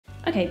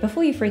Okay,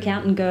 before you freak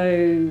out and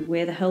go,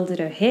 where the hell did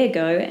her hair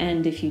go?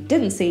 And if you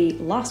didn't see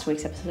last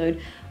week's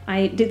episode,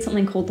 I did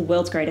something called the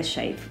World's Greatest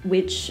Shave,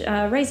 which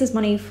raises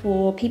money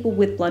for people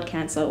with blood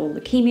cancer or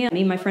leukemia.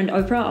 Me and my friend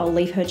Oprah, I'll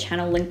leave her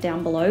channel link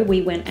down below.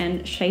 We went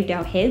and shaved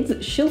our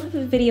heads. She'll have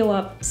a video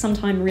up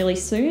sometime really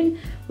soon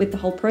with the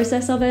whole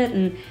process of it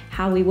and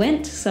how we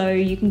went, so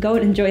you can go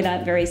and enjoy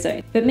that very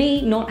soon. But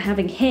me not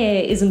having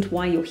hair isn't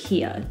why you're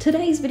here.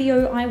 Today's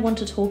video, I want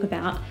to talk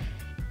about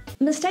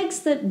mistakes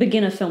that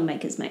beginner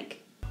filmmakers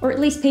make, or at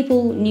least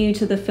people new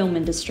to the film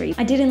industry.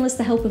 I did enlist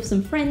the help of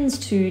some friends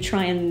to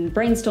try and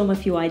brainstorm a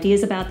few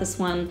ideas about this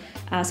one,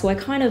 so I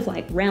kind of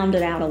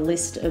rounded out a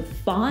list of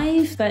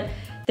 5, but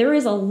there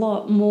is a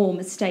lot more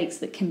mistakes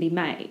that can be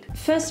made.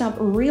 First up,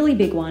 a really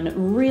big one,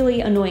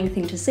 really annoying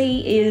thing to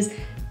see is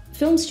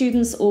film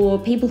students or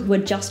people who are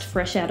just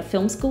fresh out of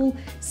film school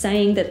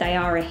saying that they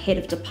are a head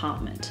of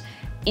department.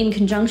 In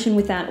conjunction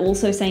with that,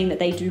 also saying that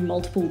they do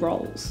multiple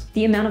roles.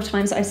 The amount of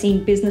times I've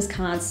seen business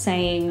cards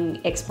saying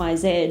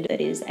XYZ,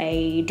 that is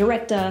a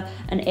director,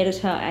 an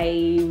editor,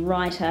 a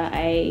writer,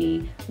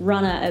 a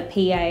runner, a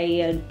PA,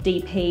 a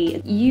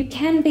DP. You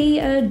can be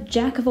a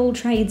jack of all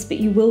trades, but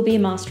you will be a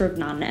master of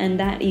none, and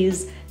that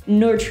is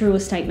no truer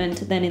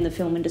statement than in the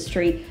film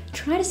industry.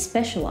 Try to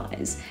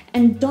specialize,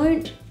 and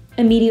don't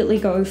immediately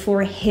go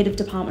for a head of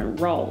department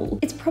role.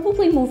 It's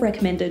probably more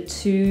recommended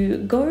to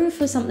go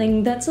for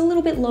something that's a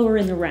little bit lower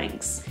in the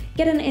ranks.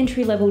 Get an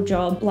entry-level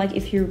job, like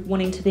if you're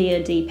wanting to be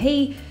a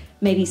DP,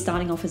 maybe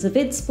starting off as a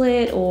vid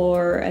split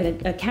or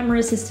a camera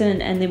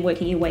assistant and then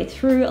working your way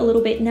through a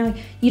little bit. Now,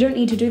 you don't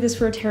need to do this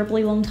for a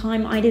terribly long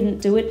time. I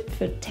didn't do it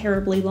for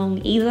terribly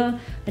long either.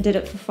 I did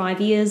it for 5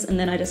 years and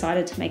then I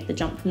decided to make the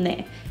jump from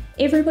there.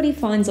 Everybody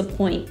finds a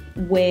point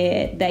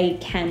where they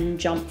can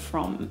jump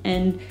from,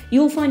 and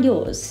you'll find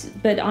yours.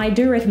 But I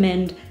do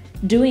recommend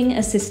doing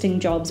assisting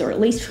jobs, or at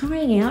least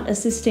trying out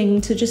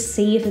assisting to just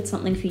see if it's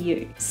something for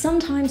you.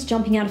 Sometimes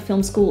jumping out of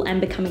film school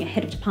and becoming a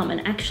head of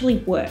department actually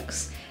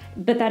works,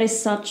 but that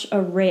is such a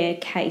rare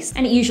case.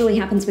 And it usually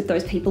happens with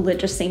those people that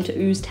just seem to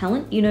ooze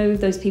talent, you know,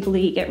 those people that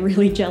you get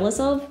really jealous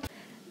of.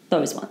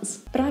 Those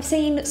ones. But I've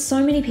seen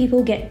so many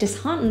people get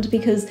disheartened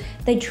because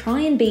they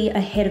try and be a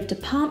head of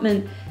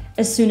department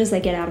as soon as they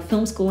get out of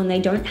film school and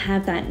they don't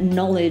have that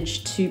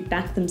knowledge to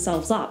back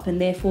themselves up, and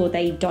therefore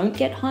they don't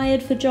get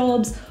hired for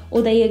jobs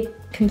or they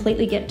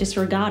completely get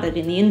disregarded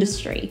in the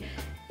industry.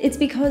 It's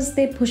because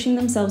they're pushing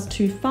themselves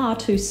too far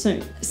too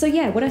soon. So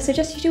yeah, what I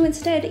suggest you do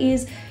instead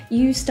is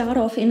you start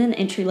off in an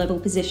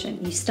entry-level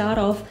position. You start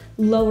off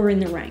lower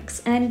in the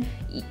ranks, and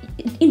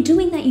in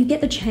doing that you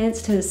get the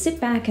chance to sit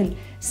back and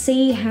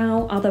see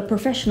how other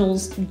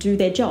professionals do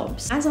their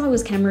jobs. As I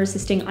was camera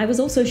assisting, I was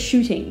also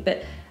shooting,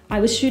 but I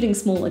was shooting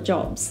smaller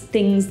jobs,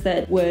 things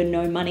that were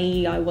no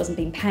money, I wasn't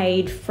being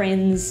paid,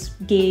 friends,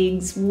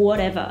 gigs,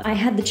 whatever. I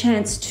had the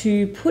chance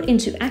to put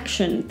into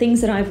action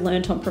things that I've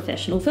learned on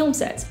professional film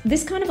sets.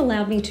 This kind of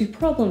allowed me to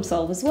problem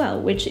solve as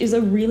well, which is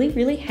a really,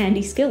 really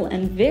handy skill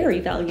and very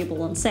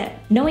valuable on set.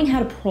 Knowing how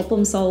to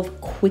problem solve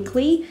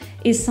quickly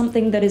is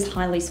something that is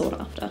highly sought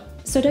after.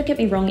 So don't get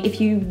me wrong, if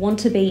you want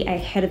to be a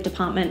head of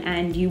department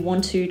and you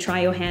want to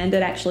try your hand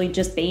at actually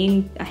just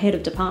being a head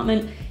of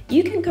department,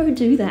 you can go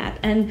do that,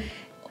 and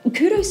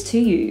kudos to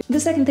you. The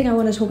second thing I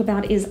want to talk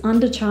about is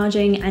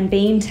undercharging and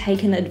being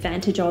taken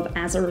advantage of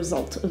as a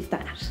result of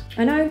that.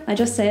 I know, I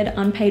just said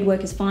unpaid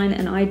work is fine,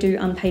 and I do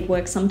unpaid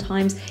work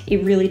sometimes.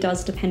 It really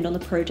does depend on the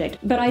project.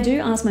 But I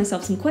do ask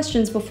myself some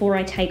questions before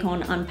I take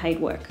on unpaid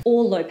work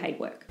or low paid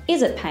work.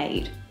 Is it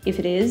paid? If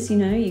it is, you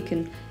know, you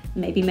can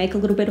maybe make a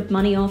little bit of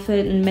money off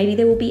it, and maybe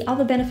there will be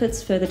other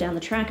benefits further down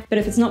the track. But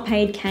if it's not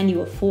paid, can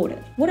you afford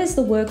it? What is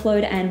the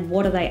workload and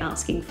what are they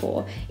asking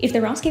for? If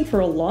they're asking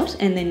for a lot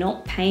and they're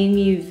not paying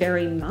you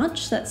very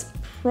much, that's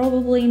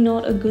probably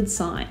not a good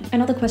sign.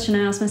 Another question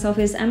I ask myself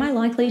is, am I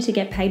likely to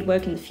get paid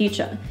work in the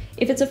future?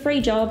 If it's a free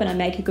job and I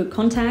make a good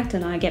contact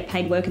and I get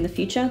paid work in the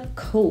future,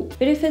 cool.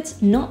 But if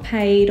it's not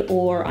paid,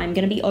 or I'm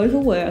gonna be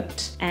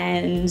overworked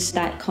and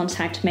that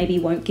contact maybe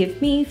won't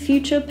give me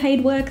future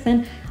paid work,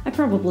 then I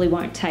probably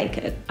won't take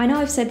it. I know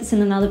I've said this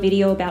in another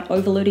video about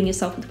overloading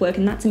yourself with work,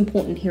 and that's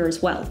important here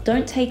as well.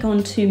 Don't take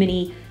on too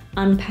many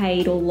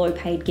unpaid or low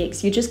paid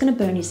gigs. You're just gonna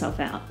burn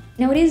yourself out.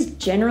 Now, it is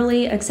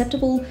generally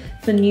acceptable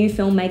for new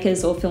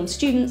filmmakers or film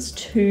students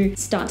to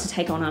start to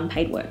take on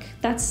unpaid work.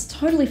 That's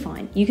totally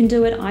fine. You can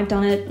do it, I've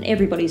done it,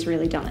 everybody's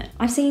really done it.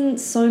 I've seen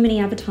so many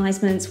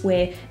advertisements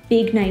where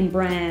big name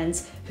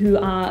brands who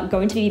are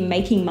going to be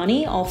making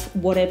money off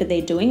whatever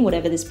they're doing,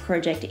 whatever this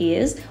project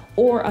is,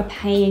 or are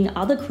paying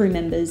other crew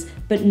members,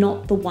 but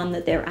not the one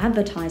that they're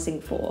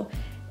advertising for.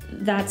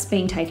 That's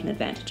being taken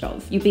advantage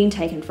of. You're being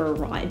taken for a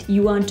ride.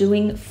 You are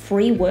doing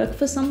free work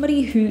for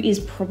somebody who is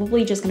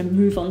probably just going to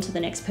move on to the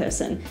next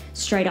person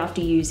straight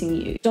after using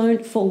you.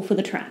 Don't fall for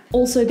the trap.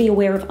 Also be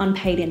aware of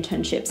unpaid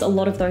internships. A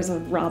lot of those are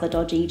rather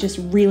dodgy. Just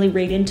really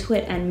read into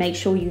it and make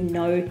sure you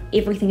know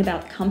everything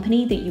about the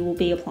company that you will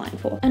be applying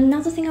for.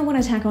 Another thing I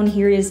want to tack on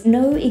here is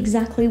know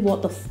exactly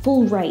what the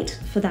full rate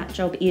for that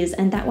job is,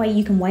 and that way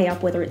you can weigh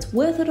up whether it's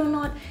worth it or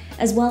not,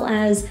 as well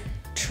as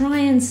try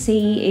and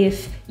see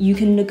if you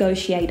can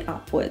negotiate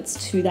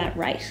upwards to that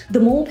rate. The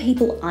more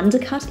people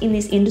undercut in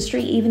this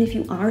industry, even if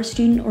you are a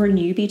student or a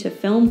newbie to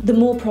film, the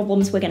more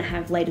problems we're going to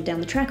have later down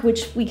the track,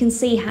 which we can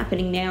see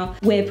happening now,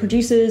 where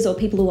producers or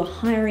people who are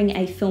hiring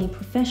a film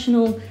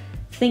professional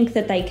think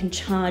that they can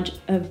charge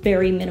a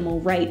very minimal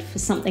rate for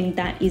something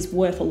that is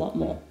worth a lot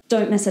more.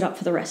 Don't mess it up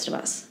for the rest of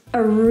us.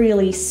 A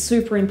really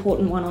super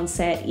important one on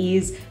set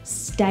is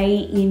stay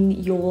in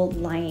your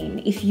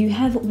lane. If you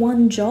have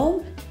one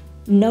job,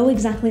 know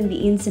exactly the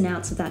ins and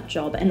outs of that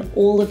job and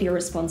all of your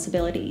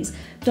responsibilities.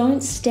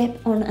 Don't step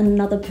on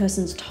another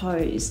person's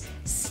toes.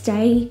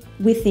 Stay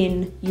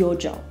within your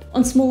job.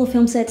 On smaller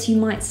film sets, you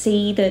might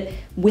see that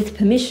with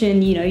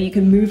permission, you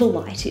can move a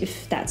light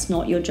if that's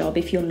not your job.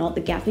 If you're not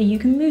the gaffer, you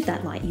can move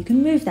that light, you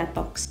can move that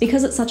box.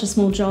 Because it's such a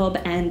small job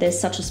and there's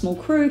such a small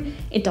crew,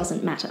 it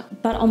doesn't matter.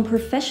 But on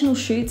professional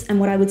shoots, and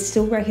what I would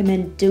still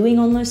recommend doing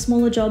on those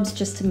smaller jobs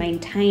just to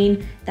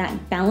maintain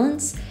that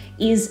balance,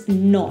 is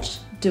not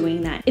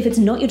doing that. If it's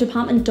not your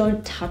department,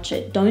 don't touch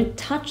it. Don't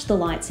touch the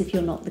lights if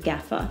you're not the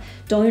gaffer.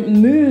 Don't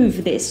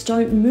move this,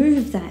 don't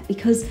move that,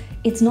 because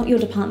it's not your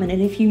department,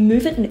 and if you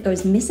move it and it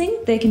goes missing,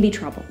 there can be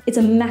trouble. It's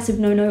a massive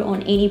no-no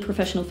on any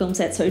professional film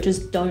set, so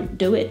just don't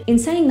do it. In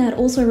saying that,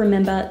 also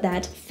remember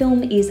that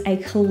film is a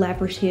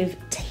collaborative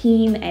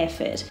team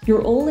effort.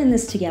 You're all in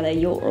this together.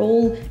 You're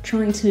all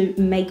trying to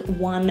make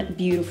one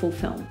beautiful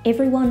film.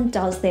 Everyone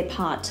does their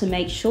part to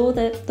make sure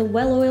that the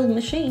well-oiled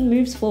machine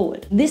moves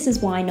forward. This is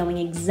why knowing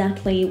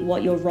exactly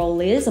what your role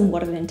is and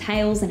what it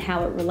entails and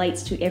how it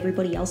relates to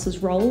everybody else's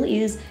role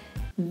is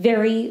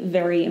very,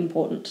 very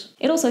important.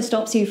 It also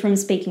stops you from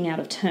speaking out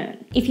of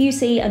turn. If you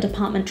see a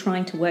department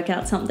trying to work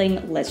out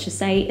something, let's just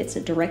say it's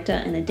a director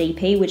and a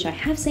DP, which I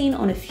have seen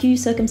on a few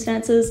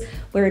circumstances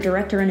where a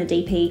director and a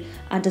DP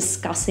are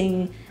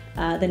discussing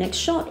the next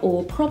shot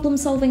or problem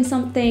solving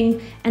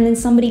something, and then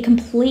somebody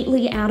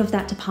completely out of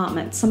that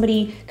department,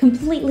 somebody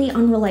completely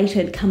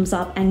unrelated comes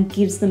up and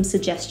gives them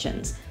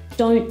suggestions.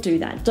 Don't do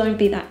that. Don't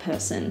be that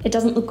person. It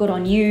doesn't look good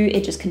on you.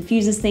 It just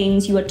confuses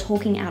things. You are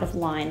talking out of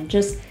line.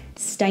 Just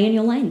stay in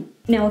your lane.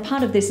 Now, a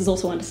part of this is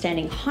also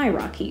understanding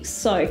hierarchy.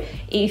 So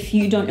if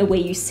you don't know where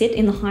you sit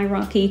in the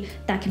hierarchy,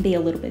 that can be a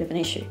little bit of an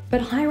issue.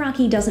 But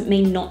hierarchy doesn't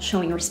mean not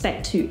showing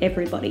respect to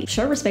everybody.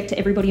 Show respect to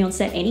everybody on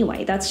set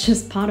anyway. That's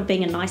just part of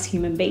being a nice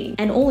human being.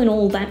 And all in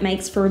all, that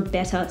makes for a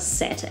better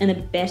set and a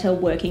better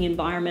working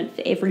environment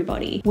for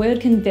everybody.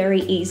 Word can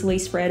very easily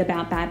spread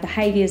about bad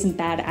behaviors and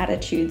bad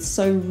attitudes.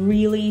 So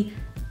really,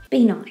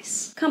 be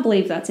nice. Can't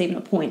believe that's even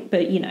a point,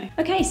 but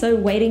Okay, so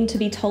waiting to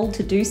be told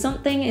to do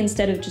something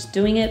instead of just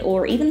doing it,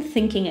 or even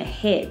thinking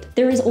ahead.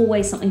 There is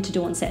always something to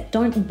do on set.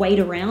 Don't wait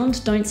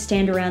around, don't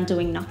stand around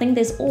doing nothing.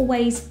 There's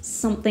always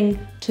something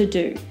to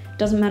do.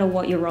 Doesn't matter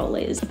what your role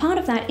is. A part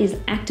of that is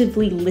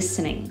actively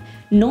listening.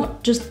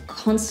 Not just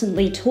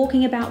constantly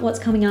talking about what's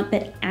coming up,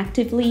 but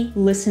actively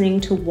listening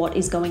to what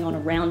is going on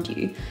around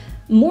you.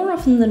 More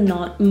often than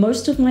not,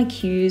 most of my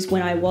cues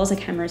when I was a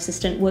camera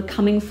assistant were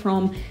coming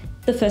from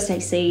the first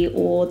AC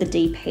or the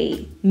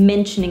DP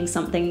mentioning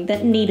something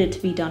that needed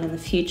to be done in the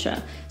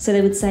future. So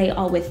they would say,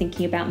 oh, we're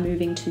thinking about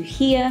moving to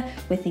here,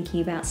 we're thinking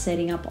about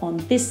setting up on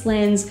this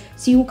lens.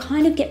 So you will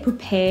kind of get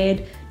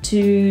prepared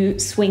to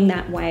swing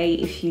that way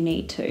if you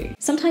need to.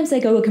 Sometimes they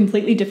go a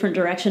completely different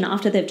direction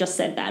after they've just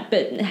said that,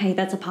 but hey,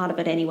 that's a part of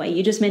it anyway.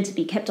 You're just meant to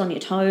be kept on your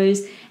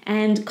toes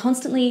and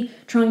constantly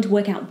trying to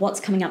work out what's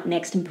coming up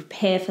next and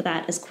prepare for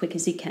that as quick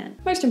as you can.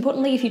 Most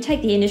importantly, if you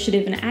take the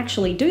initiative and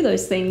actually do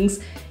those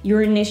things,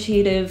 your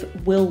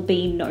initiative will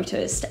be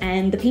noticed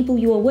and the people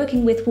you are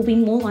working with will be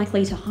more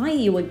likely to hire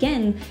you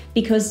again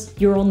because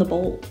you're on the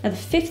ball. Now, the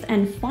fifth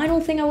and final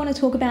thing I want to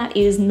talk about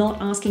is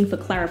not asking for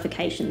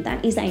clarification.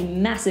 That is a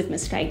massive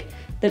mistake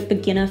that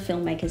beginner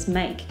filmmakers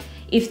make.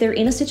 If they're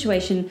in a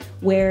situation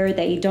where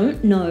they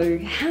don't know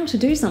how to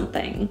do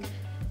something,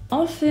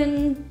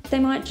 often they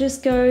might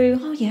just go,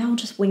 oh yeah, I'll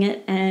just wing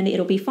it and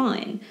it'll be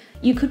fine.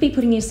 You could be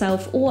putting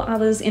yourself or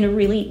others in a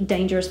really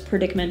dangerous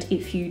predicament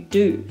if you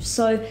do.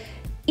 So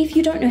if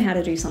you don't know how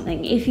to do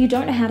something, if you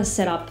don't know how to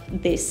set up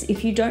this,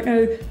 if you don't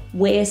know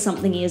where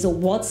something is or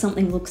what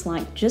something looks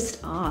like, just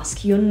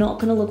ask. You're not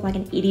going to look like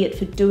an idiot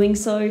for doing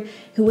so.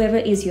 Whoever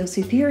is your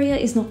superior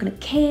is not going to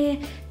care.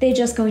 They're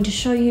just going to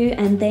show you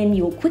and then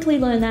you'll quickly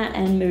learn that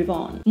and move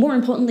on. More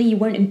importantly, you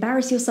won't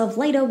embarrass yourself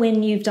later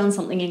when you've done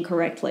something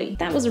incorrectly.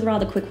 That was a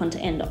rather quick one to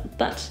end on,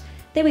 but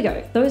there we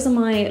go. Those are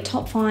my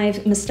top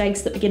 5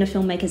 mistakes that beginner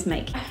filmmakers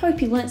make. I hope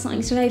you learned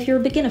something today. If you're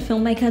a beginner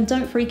filmmaker,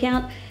 don't freak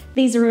out.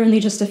 These are only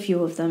just a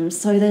few of them,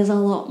 so there's a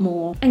lot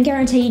more. And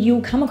guaranteed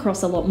you'll come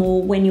across a lot more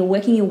when you're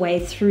working your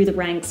way through the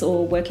ranks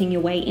or working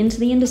your way into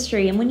the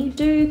industry. And when you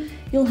do,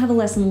 you'll have a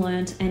lesson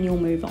learned and you'll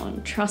move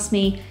on. Trust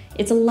me,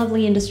 it's a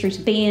lovely industry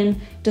to be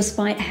in,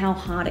 despite how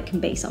hard it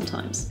can be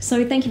sometimes.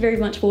 So thank you very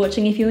much for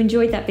watching. If you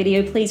enjoyed that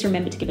video, please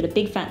remember to give it a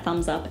big fat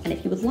thumbs up. And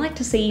if you would like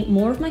to see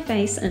more of my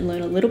face and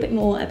learn a little bit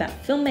more about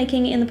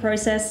filmmaking in the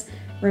process,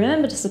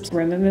 remember to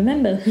subscribe,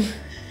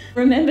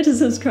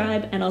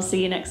 and I'll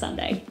see you next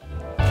Sunday.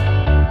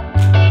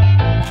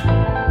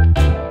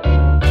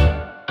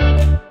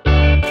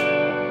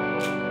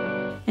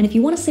 And if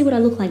you want to see what I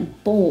look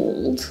like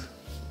bald,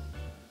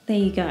 there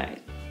you go.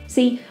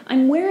 See,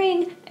 I'm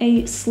wearing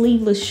a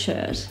sleeveless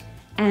shirt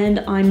and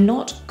I'm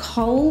not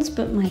cold,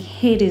 but my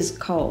head is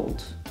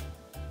cold.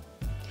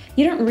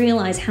 You don't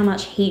realise how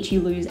much heat you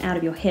lose out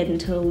of your head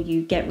until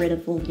you get rid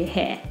of all your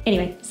hair.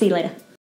 Anyway, see you later.